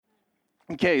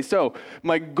Okay, so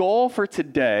my goal for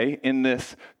today in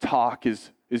this talk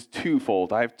is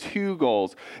twofold. I have two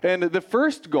goals. And the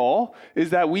first goal is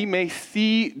that we may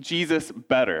see Jesus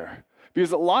better.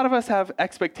 Because a lot of us have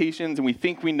expectations and we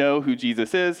think we know who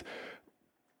Jesus is,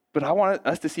 but I want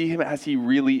us to see him as he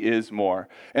really is more.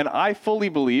 And I fully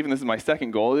believe, and this is my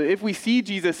second goal, if we see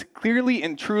Jesus clearly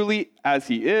and truly as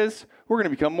he is, we're going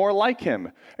to become more like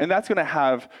him. And that's going to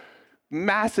have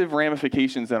massive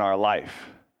ramifications in our life.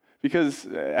 Because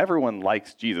everyone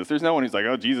likes Jesus. There's no one who's like,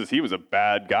 oh, Jesus, he was a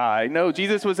bad guy. No,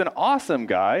 Jesus was an awesome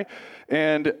guy.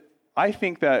 And I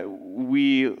think that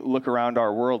we look around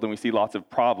our world and we see lots of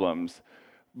problems.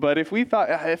 But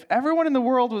if everyone in the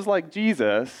world was like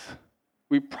Jesus,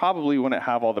 we probably wouldn't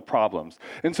have all the problems.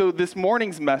 And so this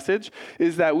morning's message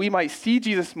is that we might see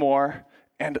Jesus more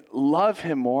and love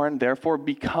him more and therefore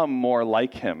become more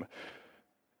like him.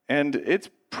 And it's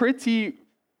pretty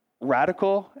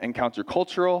radical and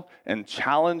countercultural and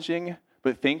challenging,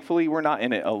 but thankfully we're not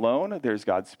in it alone. There's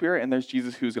God's Spirit and there's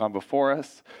Jesus who's gone before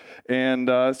us. And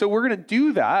so we're going to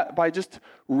do that by just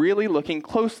really looking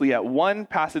closely at one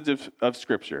passage of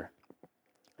Scripture.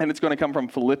 And it's going to come from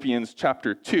Philippians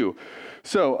chapter 2.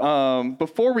 So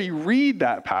before we read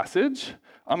that passage,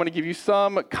 I'm going to give you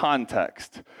some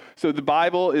context. So the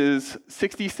Bible is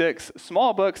 66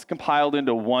 small books compiled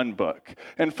into one book.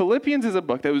 And Philippians is a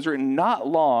book that was written not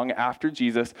long after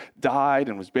Jesus died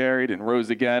and was buried and rose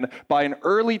again by an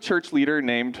early church leader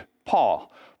named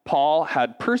Paul. Paul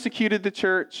had persecuted the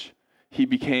church. He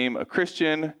became a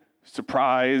Christian,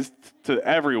 surprised to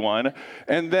everyone.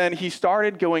 And then he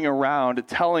started going around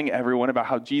telling everyone about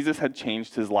how Jesus had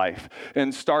changed his life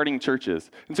and starting churches.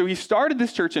 And so he started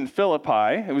this church in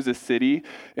Philippi. It was a city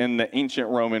in the ancient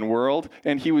Roman world.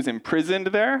 And he was imprisoned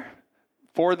there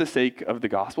for the sake of the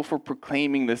gospel, for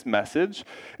proclaiming this message.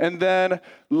 And then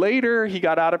later he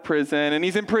got out of prison and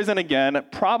he's in prison again,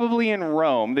 probably in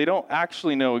Rome. They don't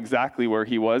actually know exactly where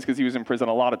he was because he was in prison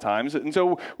a lot of times. And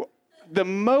so the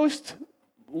most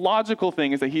logical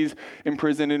thing is that he's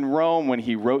imprisoned in Rome when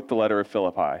he wrote the letter of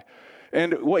Philippi.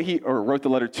 And wrote the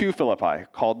letter to Philippi,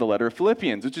 called the letter of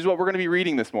Philippians, which is what we're going to be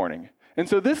reading this morning. And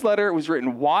so this letter was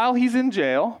written while he's in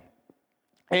jail.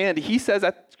 And he says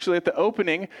actually at the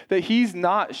opening that he's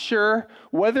not sure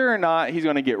whether or not he's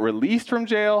going to get released from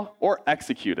jail or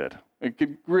executed. It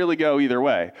could really go either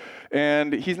way.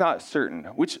 And he's not certain,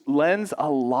 which lends a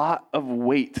lot of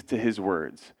weight to his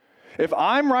words. If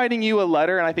I'm writing you a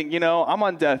letter and I think, I'm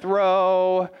on death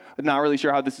row, not really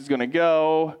sure how this is going to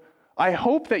go, I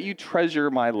hope that you treasure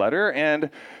my letter and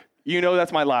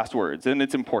that's my last words and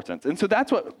it's important. And so that's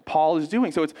what Paul is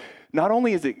doing. So it's not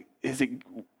only is it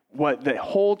what the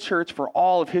whole church for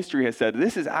all of history has said,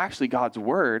 this is actually God's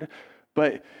word,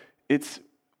 but it's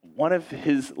one of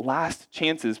his last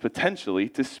chances potentially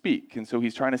to speak. And so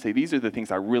he's trying to say, these are the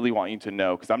things I really want you to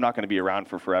know because I'm not going to be around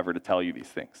for forever to tell you these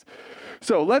things.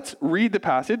 So let's read the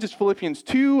passage. It's Philippians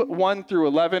 2, 1 through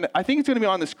 11. I think it's going to be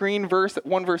on the screen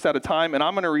one verse at a time, and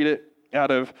I'm going to read it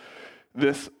out of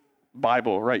this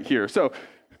Bible right here. So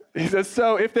he says,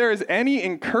 so if there is any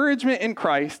encouragement in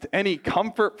Christ, any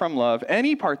comfort from love,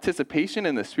 any participation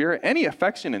in the Spirit, any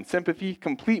affection and sympathy,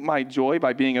 complete my joy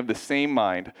by being of the same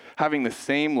mind, having the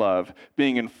same love,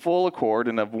 being in full accord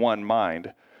and of one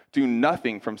mind. Do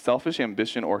nothing from selfish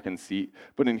ambition or conceit,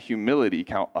 but in humility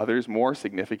count others more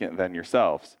significant than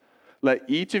yourselves. Let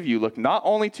each of you look not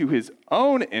only to his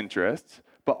own interests,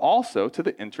 but also to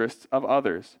the interests of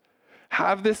others.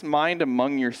 Have this mind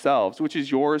among yourselves, which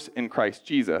is yours in Christ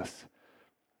Jesus,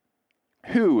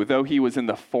 who, though he was in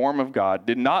the form of God,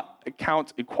 did not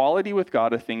account equality with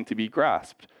God a thing to be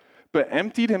grasped, but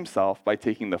emptied himself by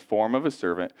taking the form of a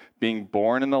servant, being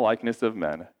born in the likeness of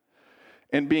men.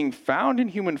 And being found in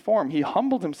human form, he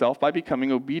humbled himself by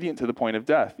becoming obedient to the point of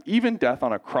death, even death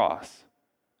on a cross.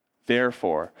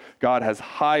 Therefore, God has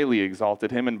highly exalted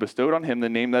him and bestowed on him the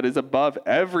name that is above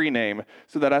every name,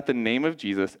 so that at the name of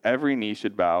Jesus, every knee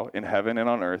should bow in heaven and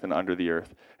on earth and under the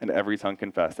earth, and every tongue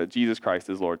confess that Jesus Christ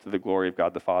is Lord, to the glory of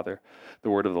God the Father.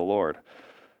 The word of the Lord.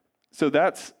 So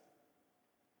that's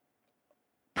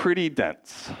pretty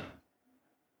dense,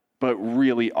 but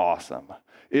really awesome.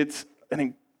 It's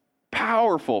an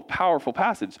powerful, powerful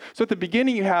passage. So at the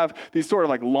beginning, you have these sort of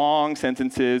like long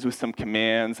sentences with some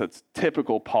commands. That's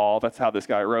typical Paul. That's how this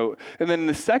guy wrote. And then in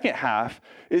the second half,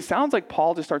 it sounds like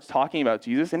Paul just starts talking about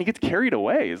Jesus and he gets carried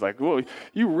away. He's like, whoa,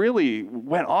 you really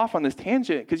went off on this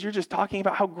tangent because you're just talking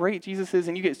about how great Jesus is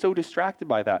and you get so distracted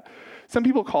by that. Some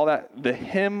people call that the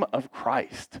hymn of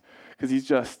Christ because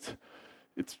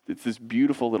it's this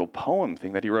beautiful little poem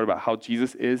thing that he wrote about how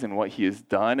Jesus is and what he has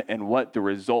done and what the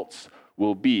results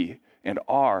will be and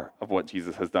are of what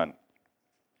Jesus has done.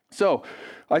 So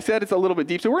I said it's a little bit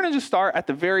deep. So we're going to just start at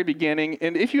the very beginning.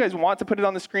 And if you guys want to put it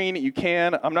on the screen, you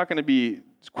can. I'm not going to be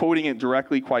quoting it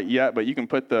directly quite yet, but you can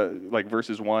put the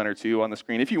verses 1 or 2 on the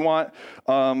screen if you want.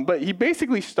 But he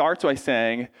basically starts by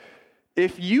saying,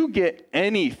 if you get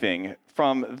anything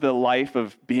from the life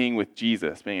of being with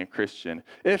Jesus, being a Christian,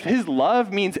 if his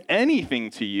love means anything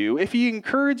to you, if he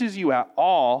encourages you at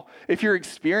all, if you're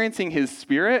experiencing his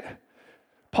Spirit,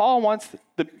 Paul wants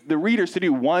the readers to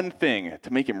do one thing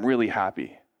to make him really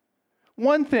happy.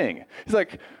 One thing. He's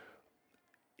like,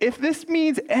 if this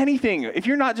means anything, if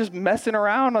you're not just messing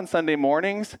around on Sunday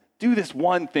mornings, do this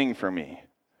one thing for me.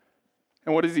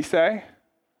 And what does he say?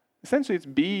 Essentially, it's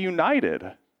be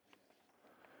united.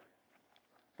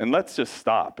 And let's just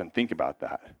stop and think about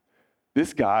that.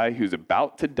 This guy who's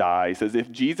about to die says,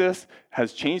 if Jesus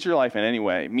has changed your life in any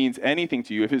way, means anything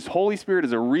to you, if his Holy Spirit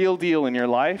is a real deal in your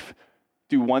life,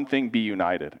 do one thing, be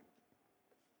united.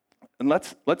 And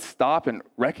let's stop and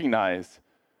recognize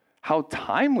how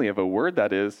timely of a word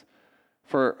that is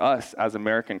for us as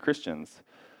American Christians.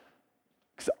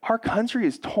 Because our country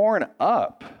is torn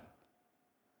up.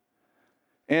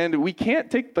 And we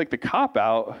can't take the cop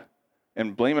out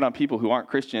and blame it on people who aren't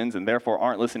Christians and therefore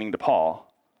aren't listening to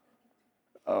Paul.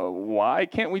 Why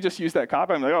can't we just use that cop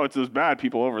out and be like, oh, it's those bad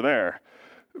people over there?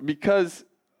 Because,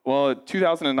 well, a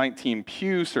 2019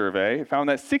 Pew survey found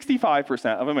that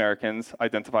 65% of Americans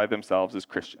identify themselves as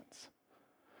Christians.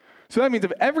 So that means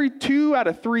if every 2 out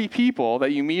of 3 people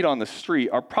that you meet on the street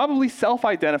are probably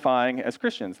self-identifying as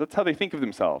Christians. That's how they think of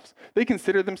themselves. They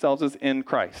consider themselves as in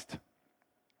Christ.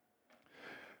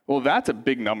 Well, that's a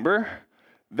big number.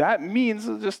 That means,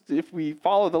 just if we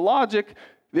follow the logic,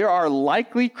 there are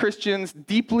likely Christians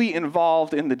deeply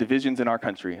involved in the divisions in our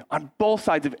country. On both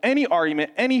sides of any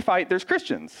argument, any fight, there's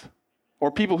Christians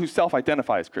or people who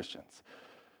self-identify as Christians.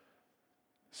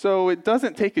 So it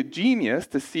doesn't take a genius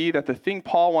to see that the thing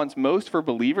Paul wants most for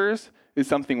believers is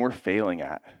something we're failing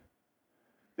at.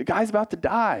 The guy's about to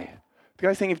die. The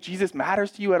guy's saying, if Jesus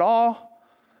matters to you at all,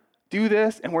 do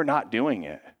this, and we're not doing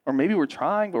it. Or maybe we're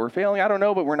trying, but we're failing. I don't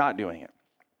know, but we're not doing it.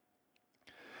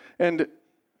 And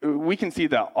we can see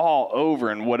that all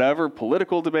over in whatever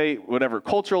political debate, whatever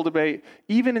cultural debate,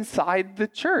 even inside the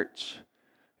church.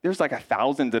 There's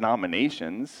 1,000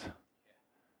 denominations.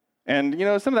 And,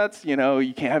 some of that's, you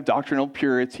can't have doctrinal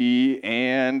purity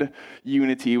and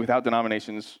unity without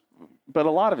denominations, but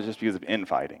a lot of it's just because of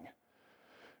infighting.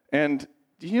 And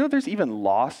do you know there's even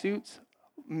lawsuits,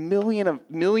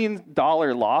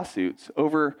 million-dollar lawsuits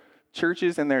over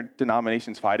churches and their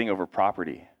denominations fighting over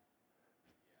property?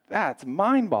 That's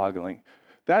mind-boggling.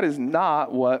 That is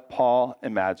not what Paul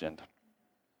imagined.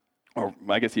 Or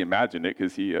I guess he imagined it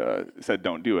because he said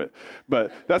don't do it.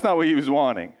 But that's not what he was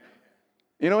wanting.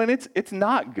 And it's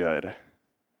not good.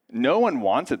 No one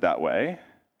wants it that way.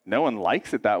 No one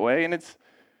likes it that way. And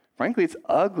frankly, it's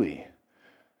ugly.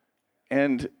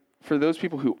 And for those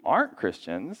people who aren't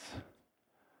Christians,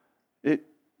 it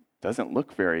doesn't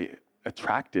look very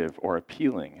attractive or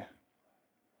appealing.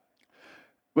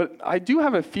 But I do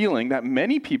have a feeling that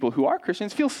many people who are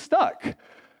Christians feel stuck.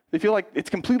 They feel like it's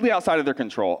completely outside of their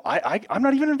control. I'm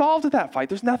not even involved in that fight.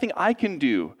 There's nothing I can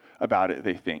do about it,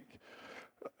 they think.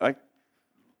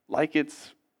 Like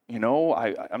it's,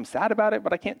 I'm sad about it,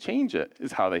 but I can't change it,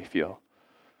 is how they feel.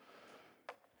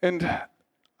 And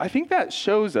I think that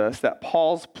shows us that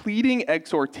Paul's pleading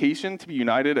exhortation to be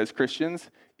united as Christians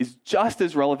is just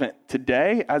as relevant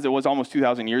today as it was almost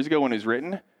 2,000 years ago when it was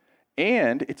written,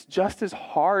 and it's just as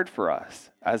hard for us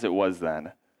as it was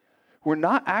then. We're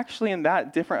not actually in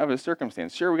that different of a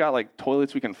circumstance. Sure, we got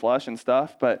toilets we can flush and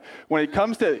stuff, but when it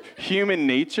comes to human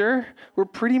nature, we're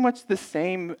pretty much the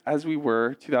same as we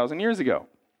were 2,000 years ago.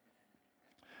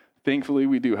 Thankfully,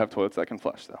 we do have toilets that can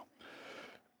flush, though.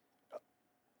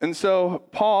 And so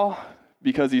Paul,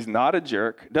 because he's not a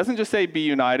jerk, doesn't just say be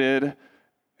united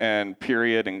and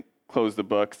period and close the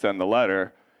book, send the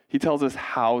letter. He tells us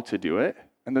how to do it,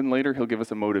 and then later he'll give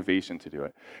us a motivation to do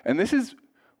it. And this is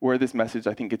where this message,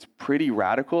 I think, gets pretty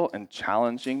radical and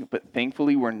challenging, but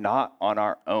thankfully we're not on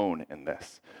our own in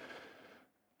this.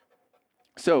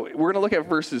 So we're going to look at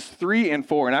verses 3 and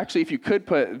 4, and actually if you could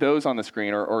put those on the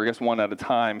screen, or I guess one at a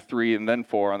time, 3 and then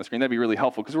 4 on the screen, that'd be really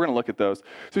helpful, because we're going to look at those.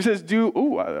 So he says,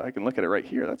 I can look at it right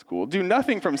here, that's cool. Do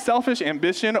nothing from selfish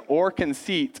ambition or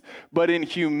conceit, but in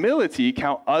humility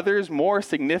count others more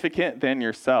significant than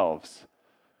yourselves,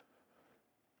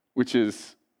 which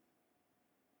is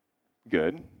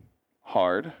good,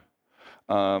 hard.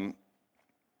 So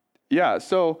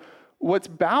what's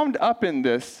bound up in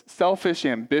this selfish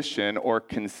ambition or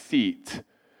conceit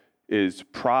is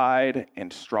pride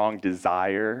and strong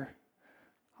desire.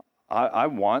 I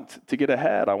want to get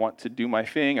ahead. I want to do my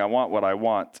thing. I want what I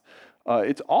want.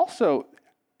 It's also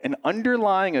an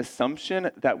underlying assumption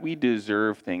that we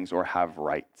deserve things or have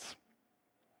rights.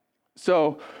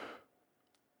 So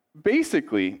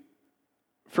basically,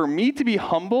 for me to be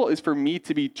humble is for me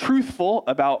to be truthful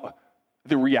about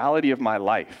the reality of my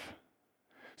life.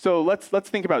 So let's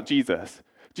think about Jesus.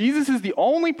 Jesus is the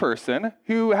only person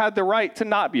who had the right to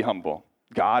not be humble.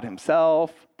 God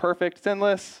himself, perfect,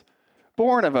 sinless,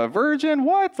 born of a virgin.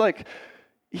 What? Like,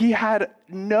 he had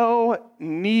no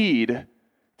need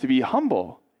to be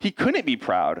humble. He couldn't be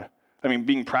proud. I mean,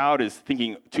 being proud is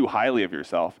thinking too highly of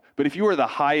yourself. But if you are the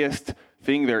highest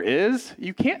thing there is,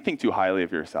 you can't think too highly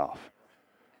of yourself.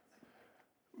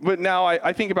 But now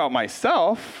I think about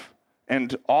myself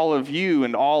and all of you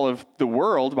and all of the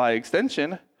world by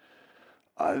extension.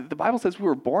 The Bible says we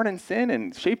were born in sin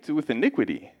and shaped with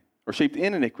iniquity, or shaped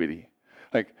in iniquity.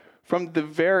 Like, from the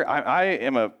very, I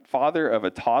am a father of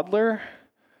a toddler,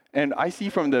 and I see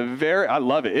from the very, I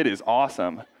love it, it is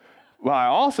awesome. Well, I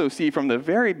also see from the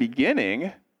very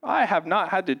beginning, I have not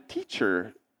had to teach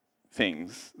her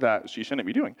things that she shouldn't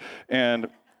be doing. And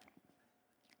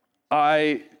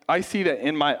I see that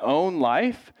in my own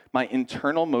life, my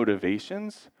internal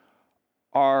motivations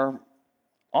are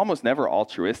almost never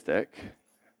altruistic.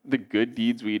 The good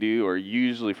deeds we do are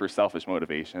usually for selfish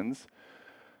motivations.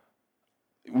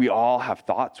 We all have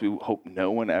thoughts we hope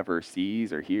no one ever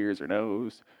sees or hears or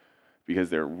knows, because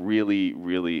they're really,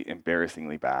 really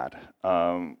embarrassingly bad.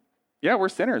 We're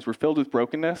sinners. We're filled with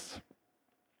brokenness.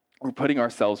 We're putting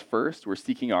ourselves first. We're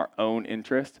seeking our own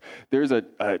interest. There's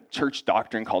a church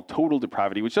doctrine called total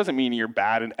depravity, which doesn't mean you're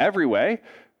bad in every way,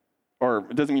 or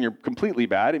it doesn't mean you're completely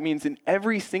bad. It means in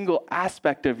every single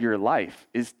aspect of your life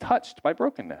is touched by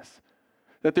brokenness.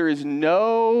 That there is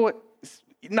not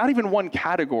even one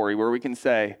category where we can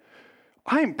say,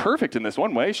 I am perfect in this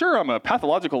one way. Sure, I'm a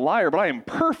pathological liar, but I am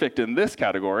perfect in this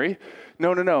category.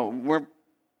 No. We're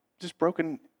just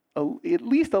broken at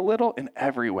least a little in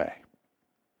every way.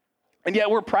 And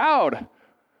yet we're proud.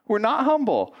 We're not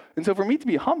humble. And so for me to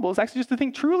be humble is actually just to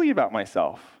think truly about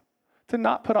myself, to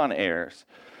not put on airs.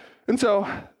 And so,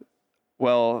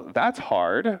 well, that's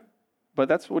hard, but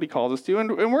that's what he calls us to.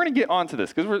 And we're going to get onto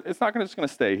this because it's not just going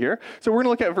to stay here. So we're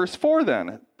going to look at verse 4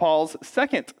 then. Paul's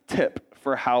second tip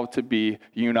for how to be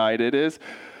united is,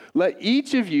 let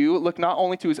each of you look not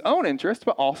only to his own interest,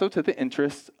 but also to the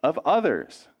interests of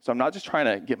others. So I'm not just trying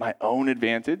to get my own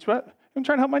advantage, but I'm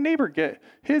trying to help my neighbor get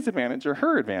his advantage or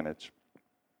her advantage.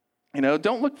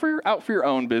 Don't look out for your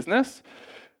own business,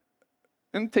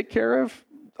 and take care of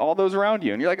all those around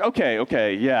you. And you're like,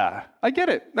 okay, yeah, I get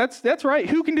it. That's right.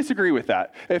 Who can disagree with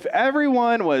that? If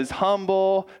everyone was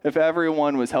humble, if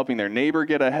everyone was helping their neighbor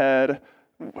get ahead,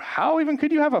 how even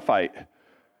could you have a fight?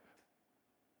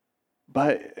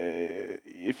 But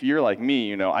if you're like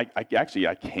me, I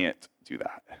can't do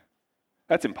that.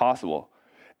 That's impossible.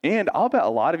 And I'll bet a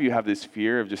lot of you have this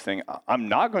fear of just saying, I'm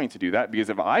not going to do that, because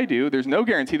if I do, there's no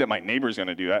guarantee that my neighbor's going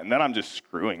to do that, and then I'm just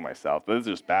screwing myself. That's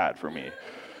just bad for me.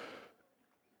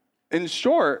 In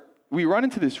short, we run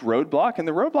into this roadblock, and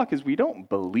the roadblock is we don't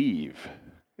believe.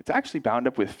 It's actually bound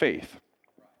up with faith.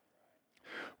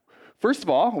 First of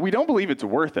all, we don't believe it's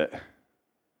worth it.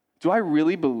 Do I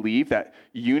really believe that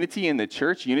unity in the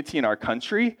church, unity in our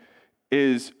country,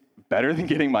 is better than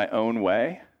getting my own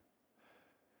way?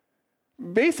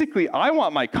 Basically, I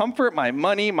want my comfort, my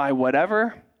money, my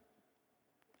whatever,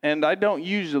 and I don't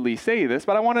usually say this,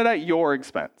 but I want it at your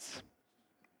expense.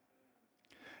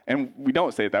 And we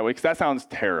don't say it that way because that sounds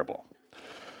terrible.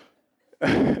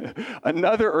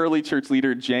 Another early church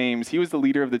leader, James, he was the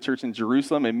leader of the church in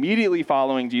Jerusalem immediately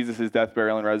following Jesus' death,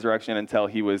 burial, and resurrection until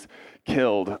he was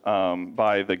killed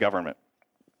by the government.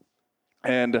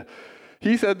 And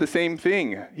he said the same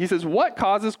thing. He says, what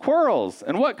causes quarrels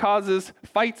and what causes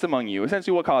fights among you?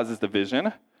 Essentially, what causes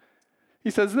division?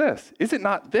 He says this, is it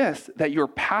not this, that your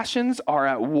passions are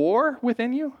at war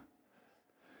within you?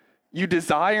 You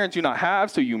desire and do not have,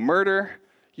 so you murder.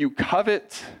 You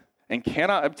covet and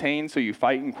cannot obtain, so you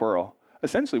fight and quarrel.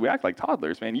 Essentially, we act like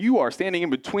toddlers, man. You are standing in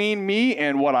between me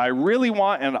and what I really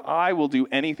want, and I will do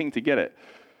anything to get it.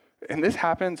 And this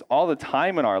happens all the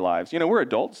time in our lives. We're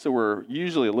adults, so we're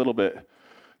usually a little bit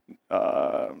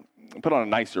put on a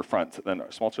nicer front than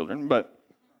our small children, but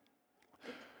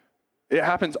it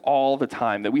happens all the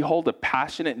time that we hold a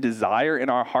passionate desire in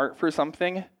our heart for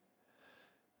something.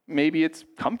 Maybe it's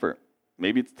comfort.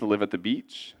 Maybe it's to live at the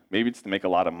beach. Maybe it's to make a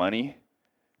lot of money.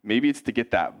 Maybe it's to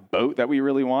get that boat that we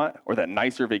really want, or that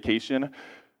nicer vacation,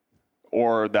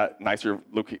 or that nicer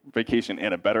vacation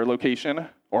in a better location,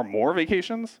 or more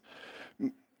vacations.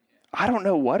 I don't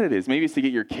know what it is. Maybe it's to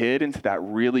get your kid into that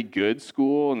really good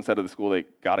school instead of the school they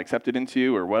got accepted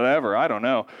into or whatever. I don't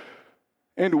know.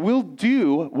 And we'll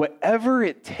do whatever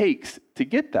it takes to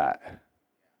get that.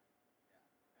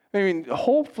 I mean,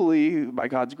 hopefully, by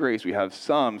God's grace, we have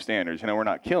some standards. We're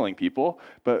not killing people,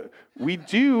 but we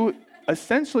do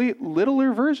essentially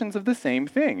littler versions of the same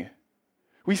thing.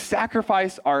 We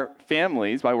sacrifice our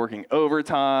families by working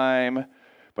overtime,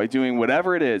 by doing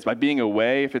whatever it is, by being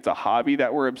away if it's a hobby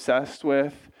that we're obsessed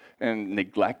with, and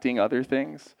neglecting other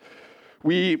things.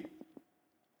 We'll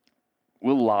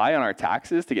lie on our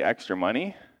taxes to get extra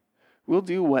money. We'll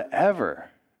do whatever.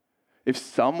 If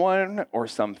someone or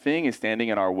something is standing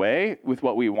in our way with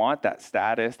what we want, that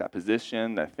status, that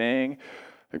position, that thing,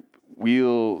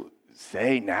 we'll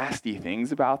say nasty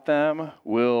things about them.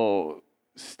 We'll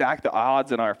stack the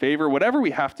odds in our favor, whatever we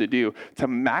have to do to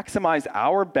maximize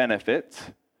our benefit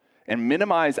and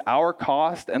minimize our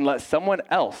cost and let someone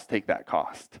else take that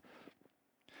cost.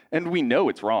 And we know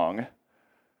it's wrong.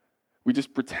 We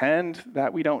just pretend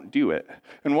that we don't do it.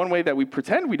 And one way that we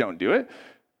pretend we don't do it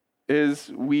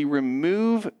is we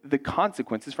remove the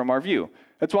consequences from our view.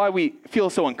 That's why we feel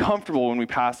so uncomfortable when we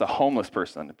pass a homeless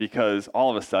person, because all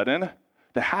of a sudden,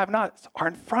 the have-nots are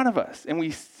in front of us, and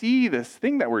we see this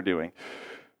thing that we're doing.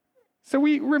 So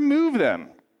we remove them.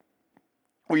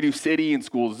 We do city and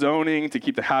school zoning to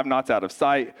keep the have-nots out of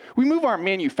sight. We move our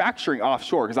manufacturing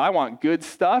offshore because I want good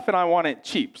stuff and I want it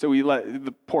cheap. So we let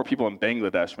the poor people in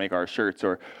Bangladesh make our shirts.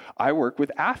 Or I work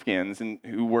with Afghans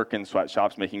who work in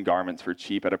sweatshops making garments for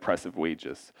cheap at oppressive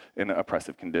wages in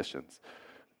oppressive conditions.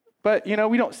 But,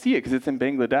 we don't see it because it's in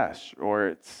Bangladesh or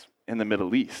it's in the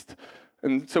Middle East.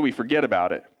 And so we forget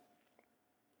about it.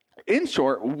 In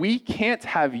short, we can't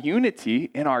have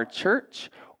unity in our church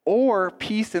or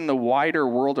peace in the wider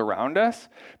world around us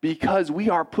because we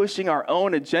are pushing our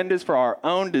own agendas for our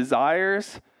own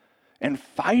desires and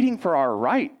fighting for our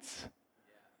rights.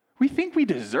 We think we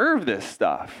deserve this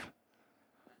stuff.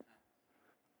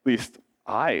 At least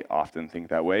I often think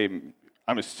that way.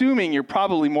 I'm assuming you're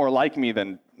probably more like me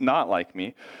than not like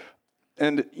me.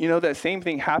 And that same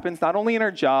thing happens not only in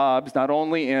our jobs, not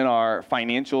only in our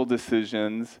financial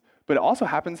decisions, but it also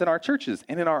happens in our churches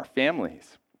and in our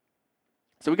families.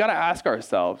 So we got to ask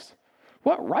ourselves,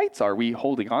 what rights are we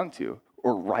holding on to,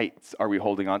 or rights are we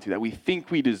holding on to that we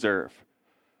think we deserve?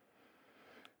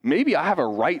 Maybe I have a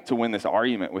right to win this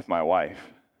argument with my wife.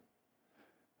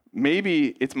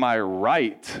 Maybe it's my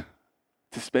right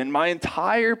to spend my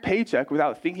entire paycheck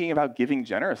without thinking about giving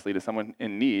generously to someone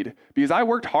in need because I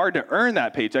worked hard to earn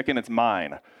that paycheck and it's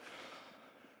mine.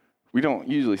 We don't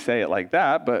usually say it like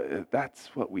that, but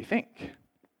that's what we think.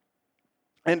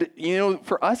 And,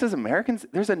 for us as Americans,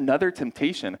 there's another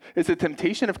temptation. It's a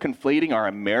temptation of conflating our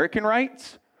American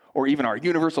rights, or even our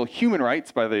universal human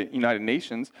rights by the United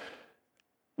Nations,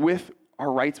 with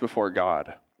our rights before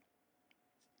God.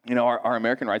 Our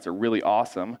American rights are really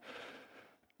awesome,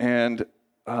 and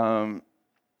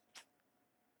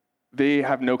they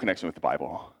have no connection with the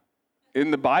Bible.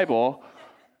 In the Bible,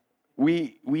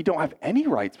 we don't have any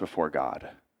rights before God.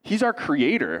 He's our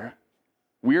creator.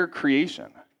 We're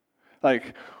creation.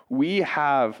 We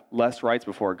have less rights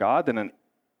before God than an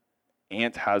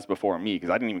ant has before me, because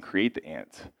I didn't even create the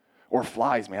ant. Or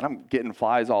flies, man. I'm getting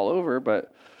flies all over,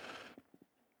 but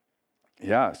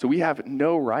yeah, so we have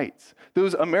no rights.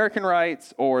 Those American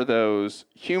rights or those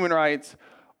human rights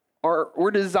were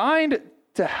designed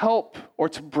to help or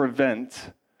to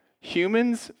prevent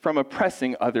humans from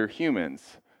oppressing other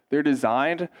humans. They're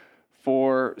designed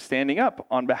for standing up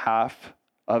on behalf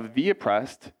of the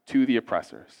oppressed to the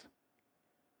oppressors.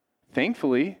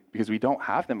 Thankfully, because we don't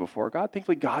have them before God,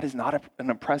 thankfully God is not an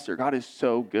oppressor. God is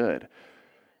so good.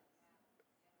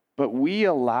 But we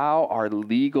allow our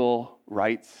legal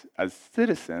rights as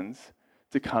citizens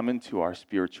to come into our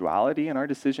spirituality and our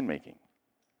decision making.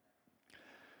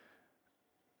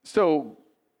 So,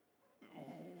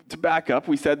 to back up,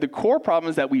 we said the core problem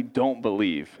is that we don't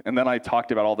believe. And then I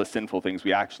talked about all the sinful things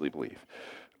we actually believe.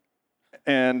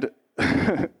 And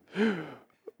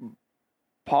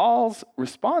Paul's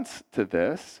response to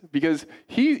this, because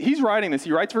he's writing this,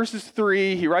 he writes verses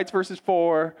 3, he writes verses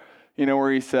 4,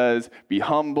 where he says, be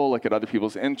humble, look at other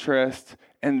people's interests.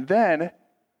 And then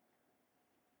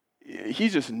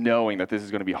he's just knowing that this is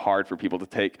going to be hard for people to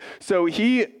take. So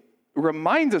he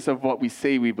reminds us of what we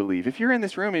say we believe. If you're in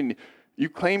this room and you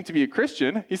claim to be a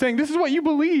Christian, he's saying, this is what you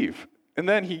believe. And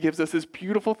then he gives us this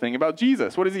beautiful thing about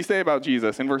Jesus. What does he say about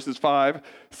Jesus in verses 5,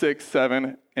 6,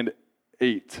 7, and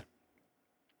 8?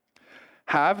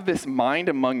 Have this mind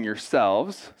among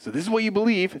yourselves. So this is what you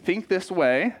believe. Think this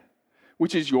way,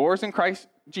 which is yours in Christ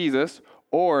Jesus,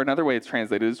 Or another way it's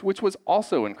translated is, which was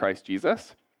also in Christ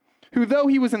Jesus, who though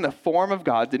he was in the form of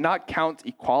God, did not count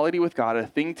equality with God a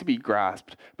thing to be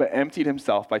grasped, but emptied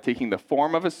himself by taking the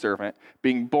form of a servant,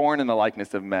 being born in the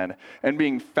likeness of men. And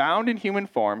being found in human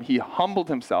form, he humbled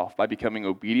himself by becoming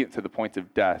obedient to the point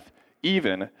of death,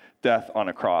 even death on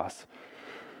a cross.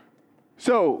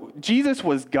 So Jesus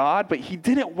was God, but he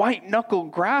didn't white-knuckle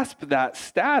grasp that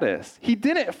status. He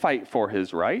didn't fight for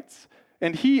his rights.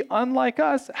 And he, unlike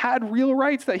us, had real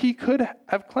rights that he could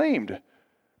have claimed.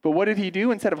 But what did he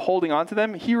do? Instead of holding on to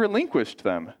them, he relinquished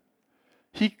them.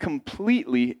 He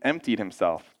completely emptied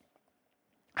himself.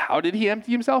 How did he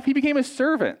empty himself? He became a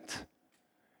servant.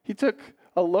 He took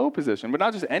a low position, but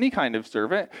not just any kind of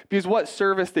servant, because what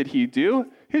service did he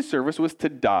do? His service was to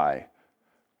die.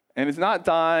 And it's not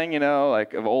dying,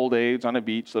 like of old age on a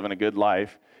beach, living a good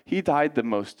life. He died the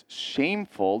most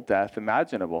shameful death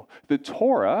imaginable. The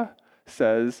Torah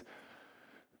says,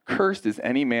 "Cursed is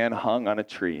any man hung on a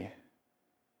tree,"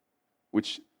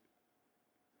 which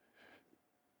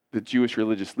the Jewish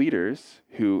religious leaders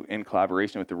who, in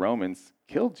collaboration with the Romans,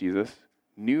 killed Jesus,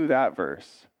 knew that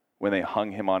verse when they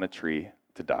hung him on a tree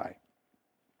to die.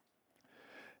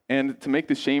 And to make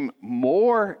the shame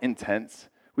more intense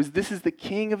was this is the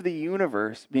king of the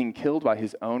universe being killed by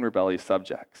his own rebellious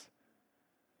subjects,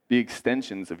 the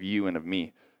extensions of you and of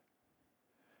me.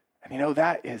 And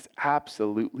that is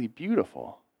absolutely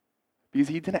beautiful because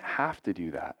he didn't have to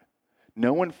do that.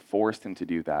 No one forced him to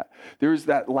do that. There was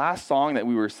that last song that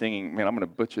we were singing. Man, I'm going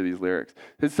to butcher these lyrics.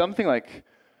 It's something like,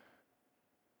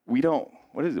 we don't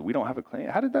have a claim.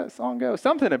 How did that song go?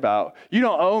 Something about, you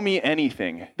don't owe me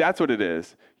anything. That's what it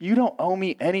is. You don't owe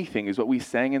me anything is what we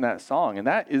sang in that song. And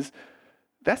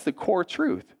that's the core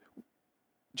truth.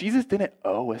 Jesus didn't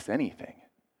owe us anything.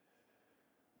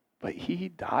 But he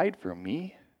died for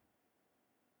me.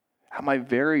 At my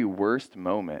very worst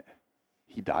moment,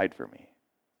 he died for me.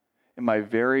 In my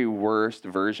very worst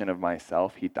version of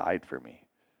myself, he died for me.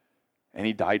 And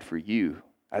he died for you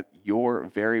at your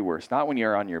very worst. Not when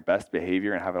you're on your best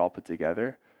behavior and have it all put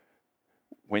together.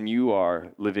 When you are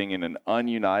living in an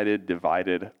ununited,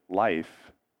 divided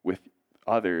life with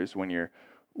others, when you're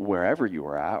wherever you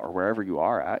are at or wherever you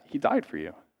are at, he died for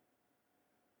you.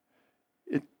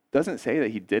 It doesn't say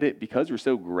that he did it because we're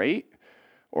so great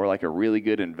or like a really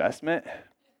good investment.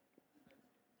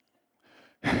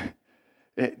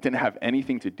 It didn't have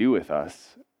anything to do with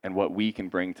us and what we can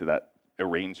bring to that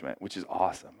arrangement, which is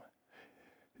awesome.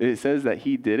 It says that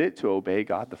he did it to obey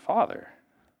God the Father.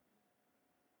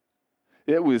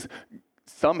 It was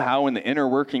somehow in the inner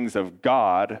workings of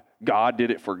God, God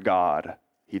did it for God.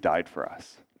 He died for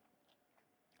us.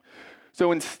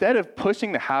 So instead of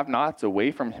pushing the have-nots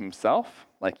away from himself,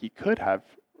 like he could have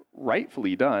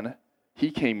rightfully done, he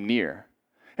came near.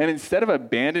 And instead of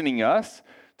abandoning us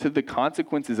to the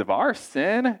consequences of our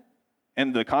sin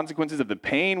and the consequences of the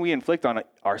pain we inflict on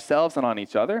ourselves and on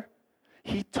each other,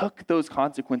 he took those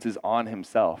consequences on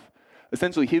himself.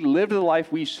 Essentially, he lived the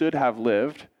life we should have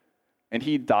lived, and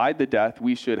he died the death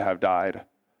we should have died,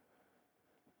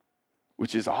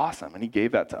 which is awesome, and he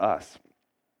gave that to us.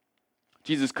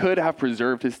 Jesus could have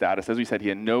preserved his status. As we said, he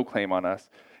had no claim on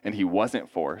us, and he wasn't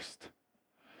forced.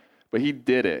 But he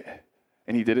did it,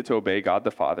 and he did it to obey God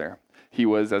the Father. He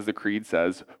was, as the Creed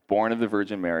says, born of the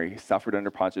Virgin Mary, suffered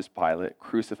under Pontius Pilate,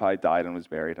 crucified, died, and was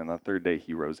buried, and on the third day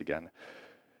he rose again.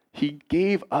 He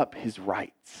gave up his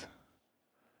rights,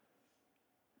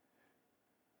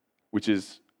 which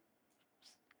is,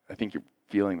 I think you're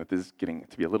feeling that this is getting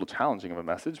to be a little challenging of a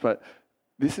message, but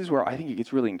this is where I think it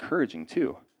gets really encouraging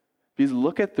too. Because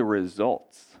look at the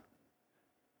results.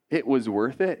 It was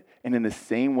worth it, and in the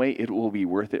same way, it will be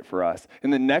worth it for us. In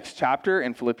the next chapter,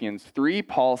 in Philippians 3,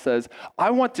 Paul says,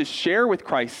 I want to share with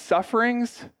Christ's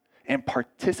sufferings and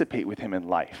participate with him in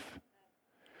life.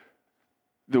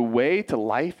 The way to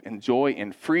life and joy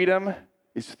and freedom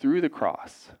is through the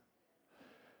cross.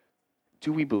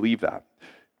 Do we believe that?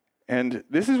 And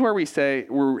this is where we say,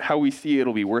 how we see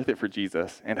it'll be worth it for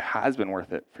Jesus, and it has been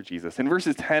worth it for Jesus. In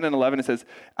verses 10 and 11, it says,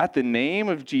 at the name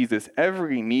of Jesus,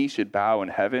 every knee should bow in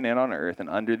heaven and on earth and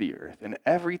under the earth, and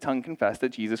every tongue confess that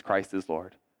Jesus Christ is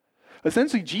Lord.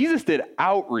 Essentially, Jesus did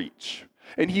outreach,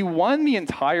 and he won the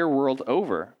entire world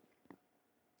over.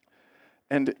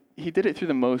 And he did it through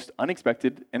the most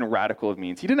unexpected and radical of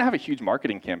means. He didn't have a huge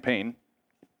marketing campaign.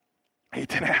 He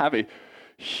didn't have a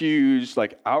huge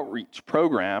outreach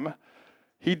program.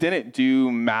 He didn't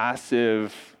do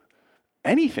massive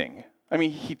anything. I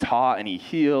mean, he taught and he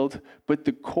healed, but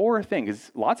the core thing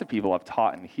is lots of people have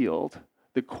taught and healed.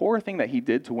 The core thing that he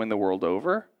did to win the world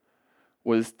over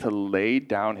was to lay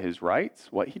down his rights,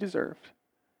 what he deserved,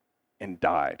 and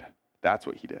died. That's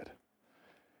what he did.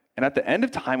 And at the end of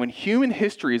time, when human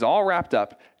history is all wrapped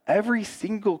up, every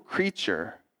single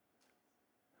creature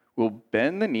will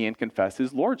bend the knee and confess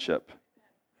his lordship,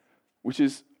 which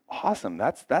is awesome.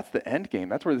 That's the end game.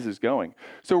 That's where this is going.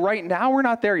 So right now, we're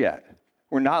not there yet.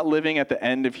 We're not living at the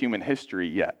end of human history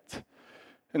yet.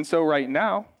 And so right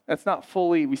now, that's not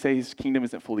fully, we say his kingdom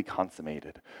isn't fully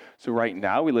consummated. So right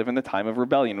now, we live in the time of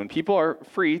rebellion, when people are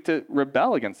free to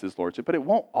rebel against his lordship, but it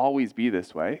won't always be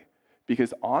this way,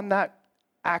 because on that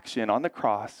action, on the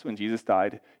cross, when Jesus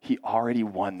died, he already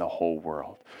won the whole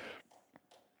world.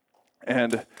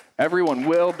 And everyone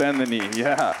will bend the knee.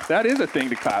 Yeah, that is a thing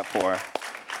to clap for.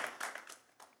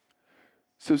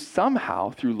 So somehow,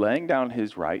 through laying down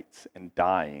his rights and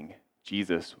dying,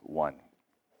 Jesus won.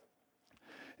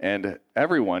 And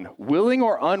everyone, willing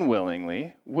or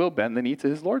unwillingly, will bend the knee to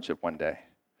his lordship one day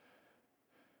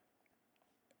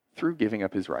through giving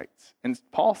up his rights. And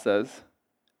Paul says,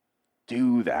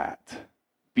 do that.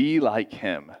 Be like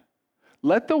him.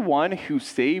 Let the one who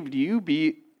saved you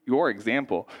be your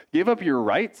example. Give up your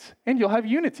rights, and you'll have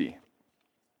unity.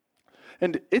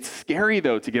 And it's scary,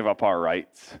 though, to give up our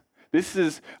rights. This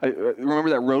is, remember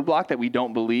that roadblock that we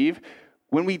don't believe?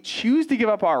 When we choose to give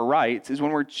up our rights is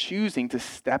when we're choosing to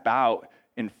step out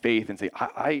in faith and say,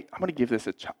 I'm going to give this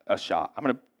a shot. I'm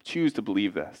going to choose to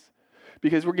believe this.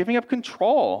 Because we're giving up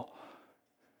control.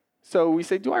 So we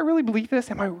say, do I really believe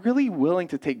this? Am I really willing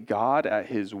to take God at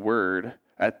his word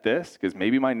at this? Because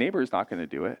maybe my neighbor is not going to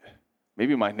do it.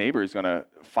 Maybe my neighbor is going to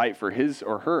fight for his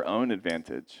or her own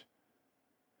advantage.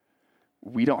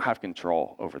 We don't have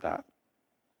control over that.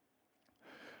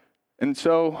 And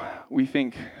so we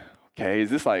think, okay, is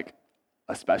this like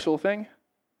a special thing,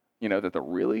 that the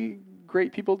really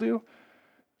great people do?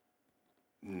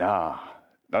 Nah,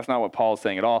 that's not what Paul is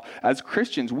saying at all. As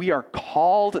Christians, we are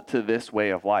called to this way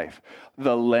of life,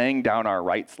 the laying down our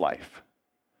rights life.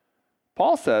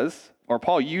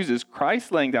 Paul uses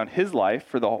Christ laying down his life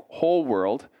for the whole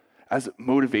world as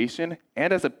motivation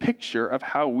and as a picture of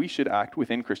how we should act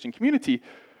within Christian community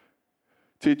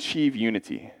to achieve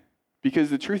unity. Because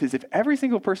the truth is, if every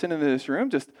single person in this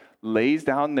room just lays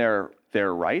down their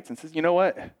rights and says, you know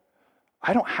what?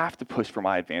 I don't have to push for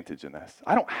my advantage in this.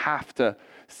 I don't have to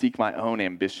seek my own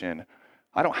ambition.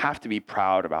 I don't have to be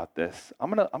proud about this.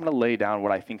 I'm gonna lay down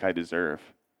what I think I deserve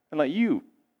and let you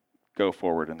go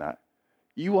forward in that.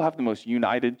 You will have the most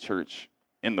united church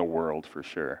in the world for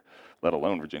sure, let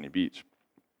alone Virginia Beach.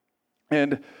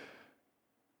 And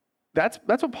that's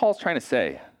what Paul's trying to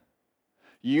say.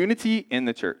 Unity in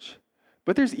the church.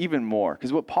 But there's even more,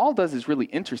 because what Paul does is really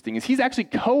interesting, is he's actually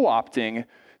co-opting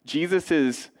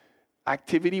Jesus'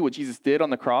 activity, what Jesus did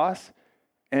on the cross,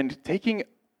 and taking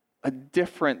a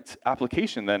different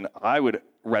application than I would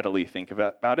readily think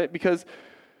about it, because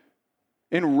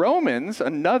in Romans,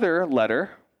 another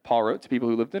letter Paul wrote to people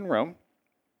who lived in Rome,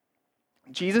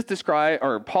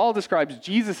 Paul describes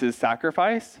Jesus'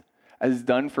 sacrifice as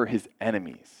done for his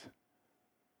enemies.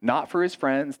 Not for his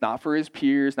friends, not for his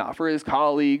peers, not for his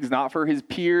colleagues, not for his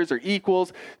peers or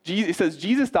equals. It says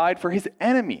Jesus died for his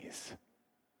enemies.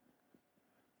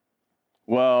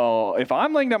 Well, if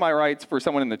I'm laying down my rights for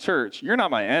someone in the church, you're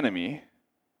not my enemy.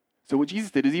 So what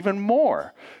Jesus did is even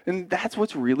more. And that's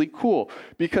what's really cool,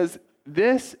 because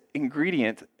this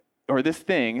ingredient, or this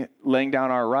thing, laying down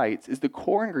our rights, is the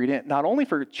core ingredient not only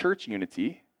for church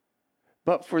unity,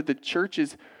 but for the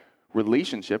church's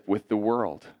relationship with the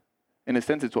world. In a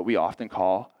sense, it's what we often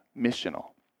call missional.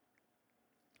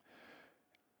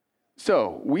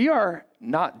 So we are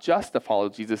not just to follow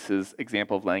Jesus'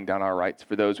 example of laying down our rights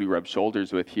for those we rub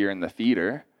shoulders with here in the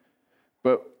theater,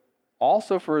 but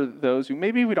also for those who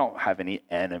maybe we don't have any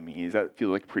enemies. That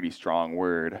feels like a pretty strong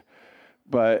word.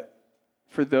 But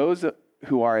for those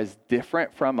who are as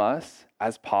different from us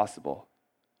as possible,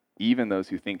 even those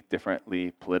who think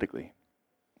differently politically.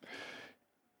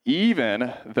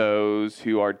 Even those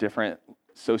who are different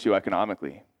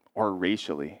socioeconomically or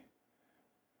racially.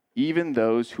 Even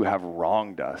those who have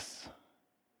wronged us.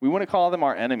 We wouldn't call them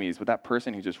our enemies, but that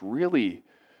person who just really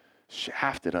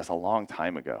shafted us a long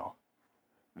time ago.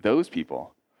 Those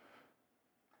people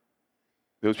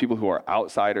who are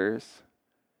outsiders,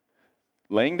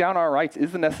 laying down our rights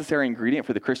is the necessary ingredient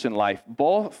for the Christian life,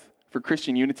 both for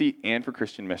Christian unity and for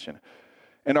Christian mission.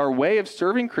 And our way of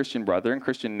serving Christian brother and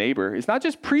Christian neighbor is not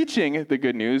just preaching the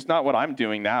good news, not what I'm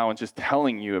doing now and just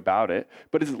telling you about it,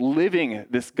 but is living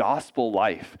this gospel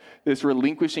life, this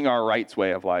relinquishing our rights way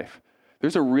of life.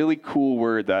 There's a really cool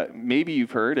word that maybe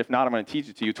you've heard. If not, I'm going to teach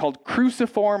it to you. It's called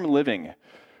cruciform living.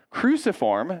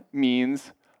 Cruciform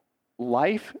means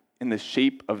life in the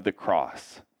shape of the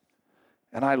cross.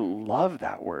 And I love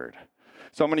that word.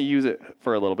 So I'm going to use it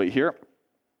for a little bit here.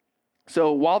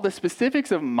 So while the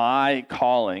specifics of my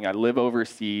calling, I live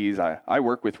overseas, I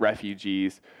work with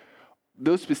refugees,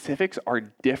 those specifics are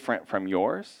different from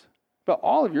yours, but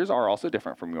all of yours are also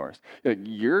different from yours.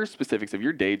 Your specifics of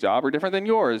your day job are different than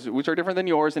yours, which are different than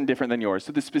yours and different than yours.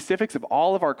 So the specifics of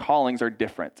all of our callings are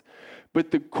different.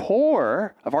 But the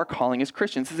core of our calling as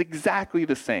Christians is exactly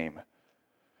the same.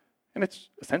 And it's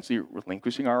essentially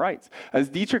relinquishing our rights. As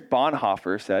Dietrich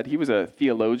Bonhoeffer said, he was a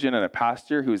theologian and a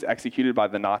pastor who was executed by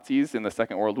the Nazis in the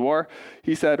Second World War.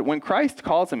 He said, when Christ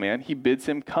calls a man, he bids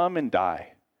him come and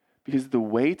die. Because the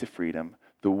way to freedom,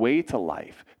 the way to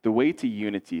life, the way to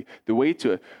unity, the way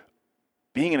to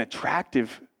being an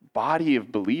attractive body of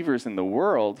believers in the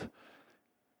world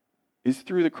is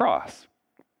through the cross.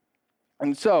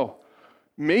 And so,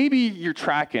 maybe you're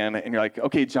tracking and you're like,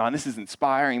 okay, John, this is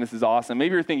inspiring. This is awesome.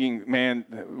 Maybe you're thinking, man,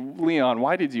 Leon,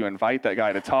 why did you invite that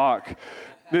guy to talk?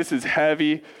 This is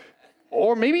heavy.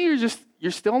 Or maybe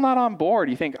you're still not on board.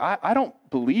 You think, I don't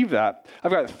believe that.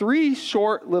 I've got 3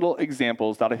 short little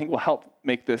examples that I think will help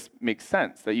make this make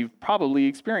sense that you've probably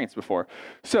experienced before.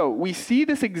 So we see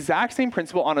this exact same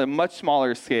principle on a much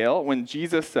smaller scale when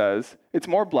Jesus says, it's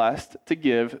more blessed to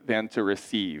give than to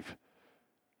receive.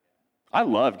 I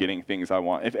love getting things I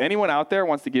want. If anyone out there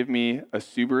wants to give me a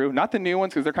Subaru, not the new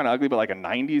ones because they're kind of ugly, but like a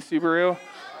 90s Subaru,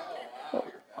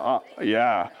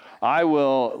 yeah, I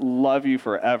will love you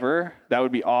forever. That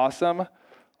would be awesome.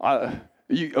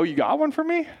 You got one for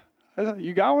me?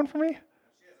 You got one for me?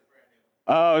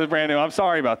 Oh, it's brand new. I'm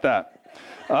sorry about that.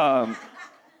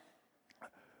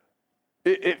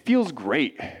 It feels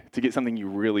great to get something you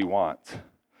really want.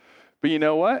 But you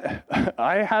know what?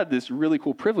 I had this really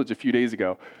cool privilege a few days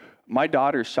ago. My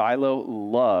daughter,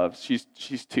 Shiloh,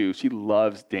 she's 2, she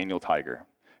loves Daniel Tiger.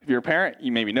 If you're a parent,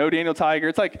 you maybe know Daniel Tiger.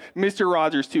 It's like Mr.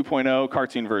 Rogers 2.0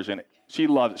 cartoon version. She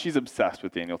loves it. She's obsessed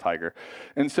with Daniel Tiger.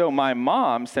 And so my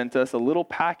mom sent us a little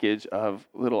package of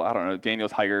Daniel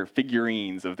Tiger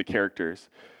figurines of the characters.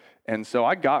 And so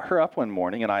I got her up one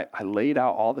morning and I laid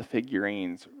out all the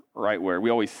figurines right where we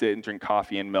always sit and drink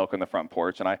coffee and milk on the front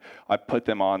porch. And I put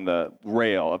them on the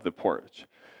rail of the porch.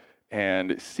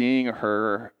 And seeing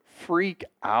her freak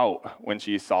out when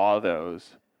she saw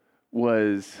those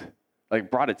was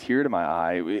brought a tear to my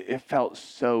eye. It felt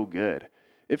so good.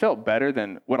 It felt better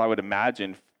than what I would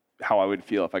imagine how I would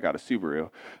feel if I got a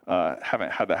Subaru.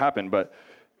 Haven't had that happen, but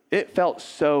it felt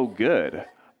so good.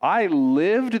 I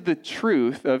lived the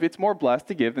truth of it's more blessed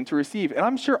to give than to receive. And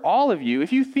I'm sure all of you,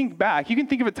 if you think back, you can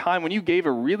think of a time when you gave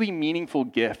a really meaningful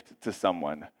gift to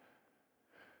someone.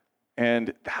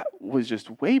 And that was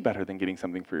just way better than getting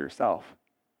something for yourself.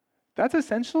 That's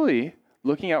essentially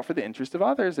looking out for the interest of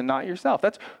others and not yourself.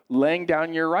 That's laying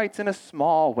down your rights in a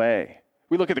small way.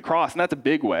 We look at the cross, and that's a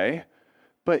big way.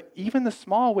 But even the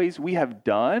small ways we have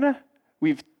done,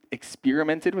 we've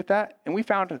experimented with that, and we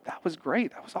found that was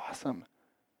great. That was awesome.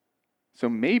 So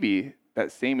maybe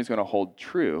that same is going to hold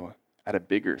true at a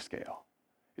bigger scale.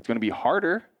 It's going to be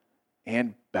harder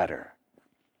and better.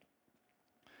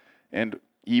 And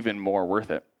even more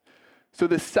worth it. So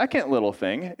the second little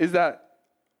thing is that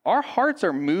our hearts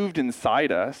are moved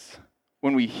inside us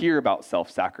when we hear about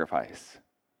self-sacrifice.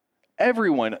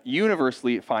 Everyone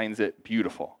universally finds it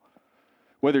beautiful.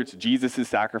 Whether it's Jesus'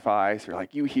 sacrifice or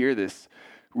you hear this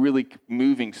really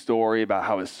moving story about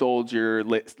how a soldier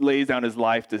lays down his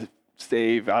life to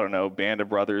save, Band of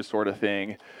Brothers sort of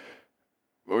thing.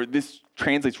 Or this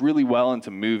translates really well into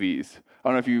movies. I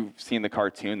don't know if you've seen the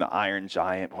cartoon, The Iron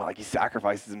Giant. Well, he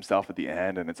sacrifices himself at the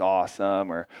end, and it's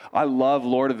awesome. Or I love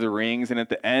Lord of the Rings, and at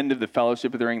the end of the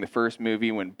Fellowship of the Ring, the first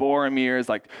movie, when Boromir is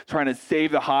trying to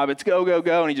save the hobbits, go, go,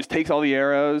 go, and he just takes all the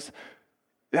arrows.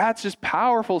 That's just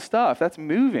powerful stuff. That's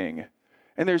moving.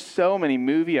 And there's so many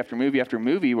movie after movie after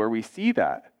movie where we see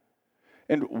that.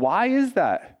 And why is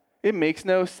that? It makes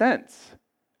no sense,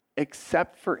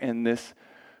 except for in this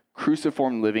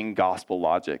cruciform living gospel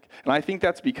logic. And I think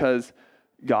that's because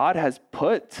God has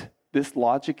put this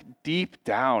logic deep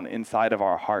down inside of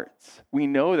our hearts. We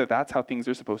know that that's how things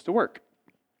are supposed to work.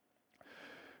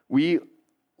 We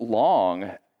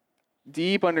long,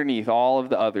 deep underneath all of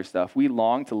the other stuff, we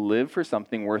long to live for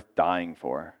something worth dying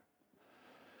for.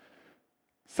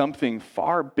 Something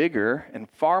far bigger and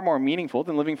far more meaningful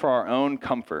than living for our own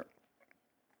comfort.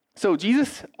 So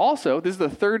Jesus also, this is the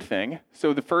third thing.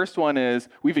 So the first one is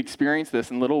we've experienced this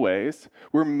in little ways.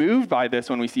 We're moved by this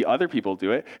when we see other people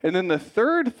do it. And then the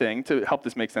third thing, to help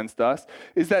this make sense to us,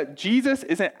 is that Jesus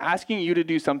isn't asking you to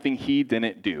do something he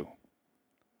didn't do.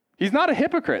 He's not a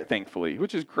hypocrite, thankfully,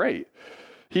 which is great.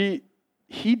 He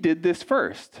did this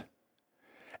first.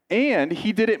 And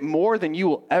he did it more than you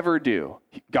will ever do.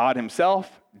 God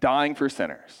himself dying for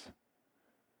sinners.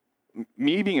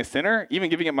 Me being a sinner, even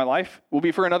giving up my life, will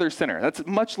be for another sinner. That's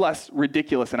much less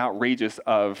ridiculous and outrageous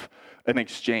of an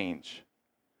exchange.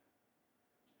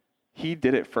 He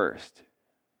did it first.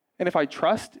 And if I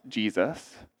trust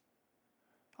Jesus,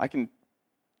 I can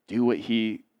do what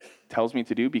he tells me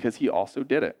to do because he also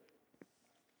did it.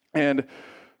 And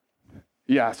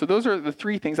yeah, so those are the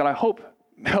three things that I hope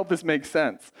help this make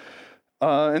sense.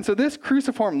 And so this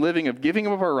cruciform living of giving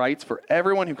up our rights for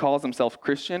everyone who calls themselves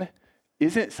Christian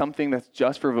isn't something that's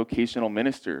just for vocational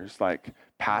ministers like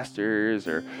pastors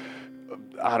or,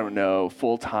 I don't know,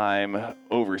 full-time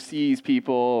overseas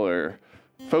people or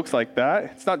folks like that.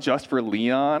 It's not just for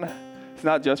Leon. It's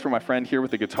not just for my friend here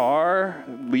with the guitar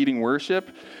leading worship.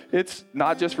 It's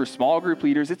not just for small group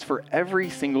leaders. It's for every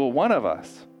single one of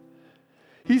us.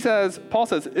 Paul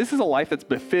says, this is a life that's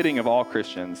befitting of all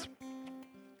Christians.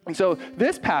 And so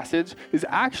this passage is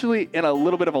actually in a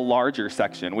little bit of a larger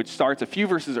section, which starts a few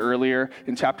verses earlier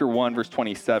in chapter 1, verse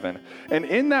 27. And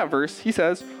in that verse, he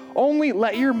says, only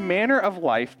let your manner of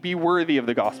life be worthy of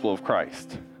the gospel of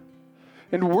Christ.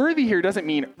 And worthy here doesn't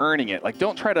mean earning it. Like,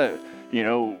 don't try to,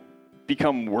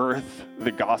 become worth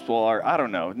the gospel or, I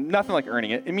don't know, nothing like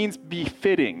earning it. It means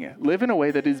befitting. Live in a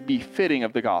way that is befitting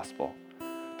of the gospel.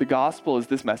 The gospel is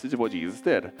this message of what Jesus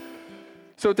did.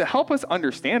 So to help us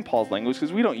understand Paul's language,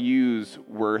 because we don't use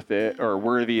worth it or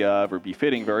worthy of or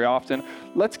befitting very often,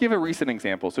 let's give a recent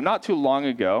example. So not too long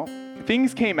ago,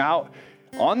 things came out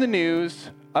on the news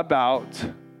about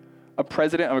a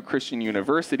president of a Christian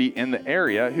university in the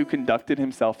area who conducted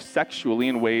himself sexually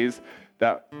in ways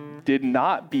that did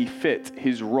not befit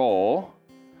his role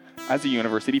as a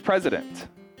university president.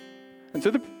 And so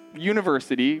the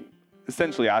university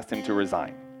essentially asked him to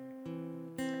resign.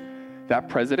 That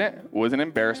president was an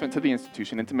embarrassment to the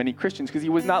institution and to many Christians because he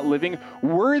was not living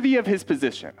worthy of his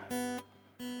position.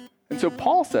 And so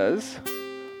Paul says,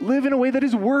 live in a way that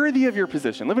is worthy of your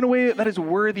position. Live in a way that is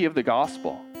worthy of the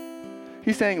gospel.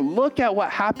 He's saying, look at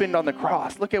what happened on the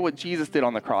cross. Look at what Jesus did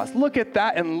on the cross. Look at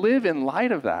that and live in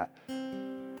light of that.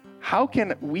 How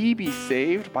can we be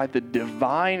saved by the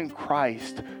divine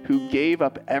Christ who gave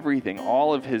up everything,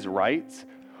 all of his rights,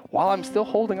 while I'm still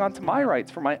holding on to my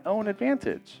rights for my own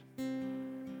advantage?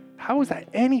 How is that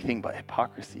anything but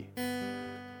hypocrisy?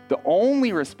 The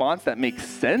only response that makes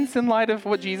sense in light of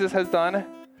what Jesus has done,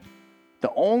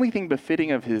 the only thing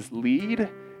befitting of his lead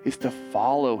is to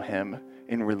follow him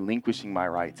in relinquishing my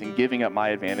rights and giving up my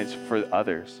advantage for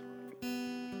others.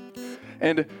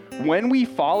 And when we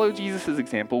follow Jesus'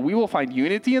 example, we will find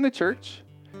unity in the church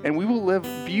and we will live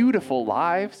beautiful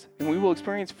lives and we will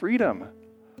experience freedom.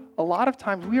 A lot of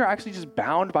times we are actually just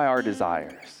bound by our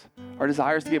desires. Our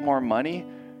desires to get more money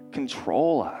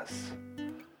control us.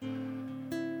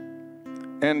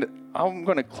 And I'm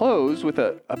going to close with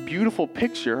a beautiful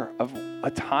picture of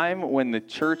a time when the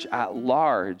church at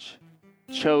large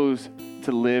chose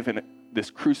to live in this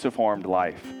cruciformed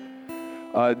life.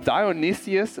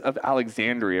 Dionysius of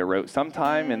Alexandria wrote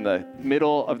sometime in the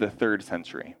middle of the 3rd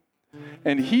century.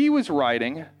 And he was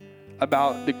writing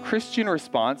about the Christian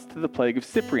response to the plague of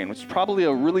Cyprian, which is probably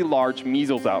a really large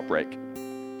measles outbreak.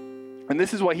 And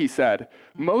this is what he said: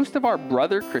 most of our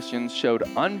brother Christians showed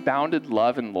unbounded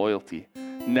love and loyalty,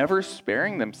 never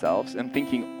sparing themselves and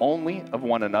thinking only of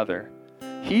one another.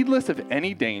 Heedless of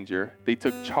any danger, they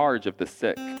took charge of the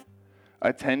sick,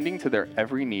 attending to their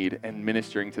every need and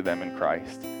ministering to them in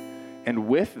Christ. And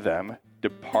with them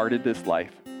departed this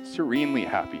life serenely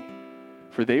happy,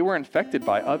 for they were infected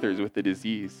by others with the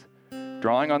disease,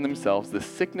 drawing on themselves the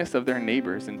sickness of their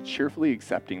neighbors and cheerfully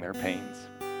accepting their pains.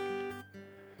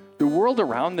 The world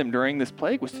around them during this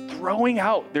plague was throwing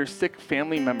out their sick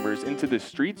family members into the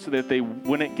streets so that they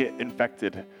wouldn't get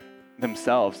infected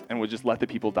themselves and would just let the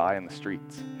people die in the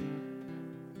streets.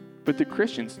 But the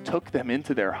Christians took them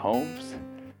into their homes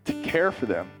to care for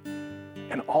them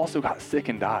and also got sick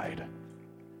and died.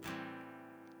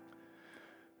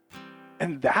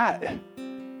 And that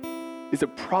is a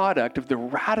product of the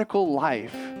radical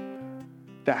life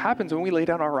that happens when we lay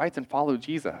down our rights and follow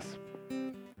Jesus.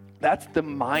 That's the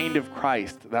mind of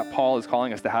Christ that Paul is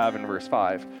calling us to have in verse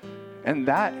 5. And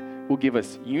that will give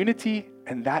us unity,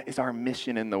 and that is our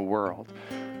mission in the world.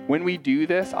 When we do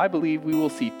this, I believe we will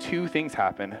see two things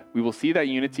happen. We will see that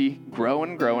unity grow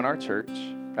and grow in our church.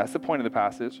 That's the point of the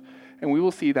passage. And we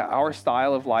will see that our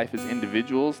style of life as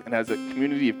individuals and as a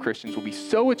community of Christians will be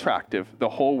so attractive, the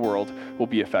whole world will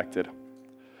be affected.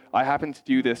 I happen to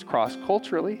do this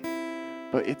cross-culturally,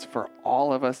 but it's for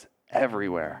all of us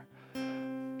everywhere.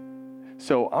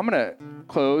 So I'm going to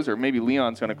close, or maybe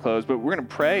Leon's going to close, but we're going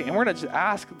to pray, and we're going to just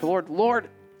ask the Lord,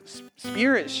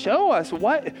 Spirit, show us,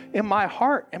 what in my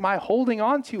heart am I holding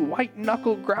on to, white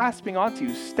knuckle grasping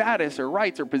onto, status or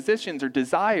rights or positions or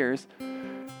desires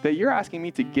that you're asking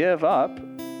me to give up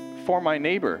for my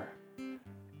neighbor,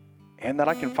 and that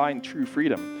I can find true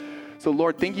freedom. So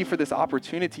Lord, thank you for this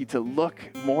opportunity to look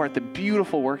more at the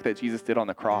beautiful work that Jesus did on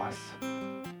the cross.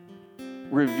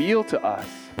 Reveal to us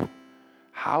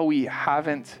how we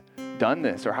haven't done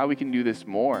this or how we can do this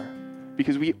more,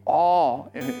 because we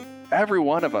all, every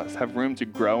one of us, have room to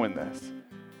grow in this.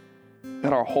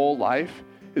 That our whole life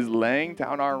is laying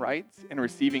down our rights and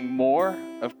receiving more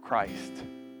of Christ.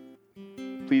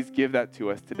 Please give that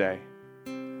to us today.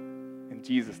 In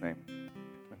Jesus' name.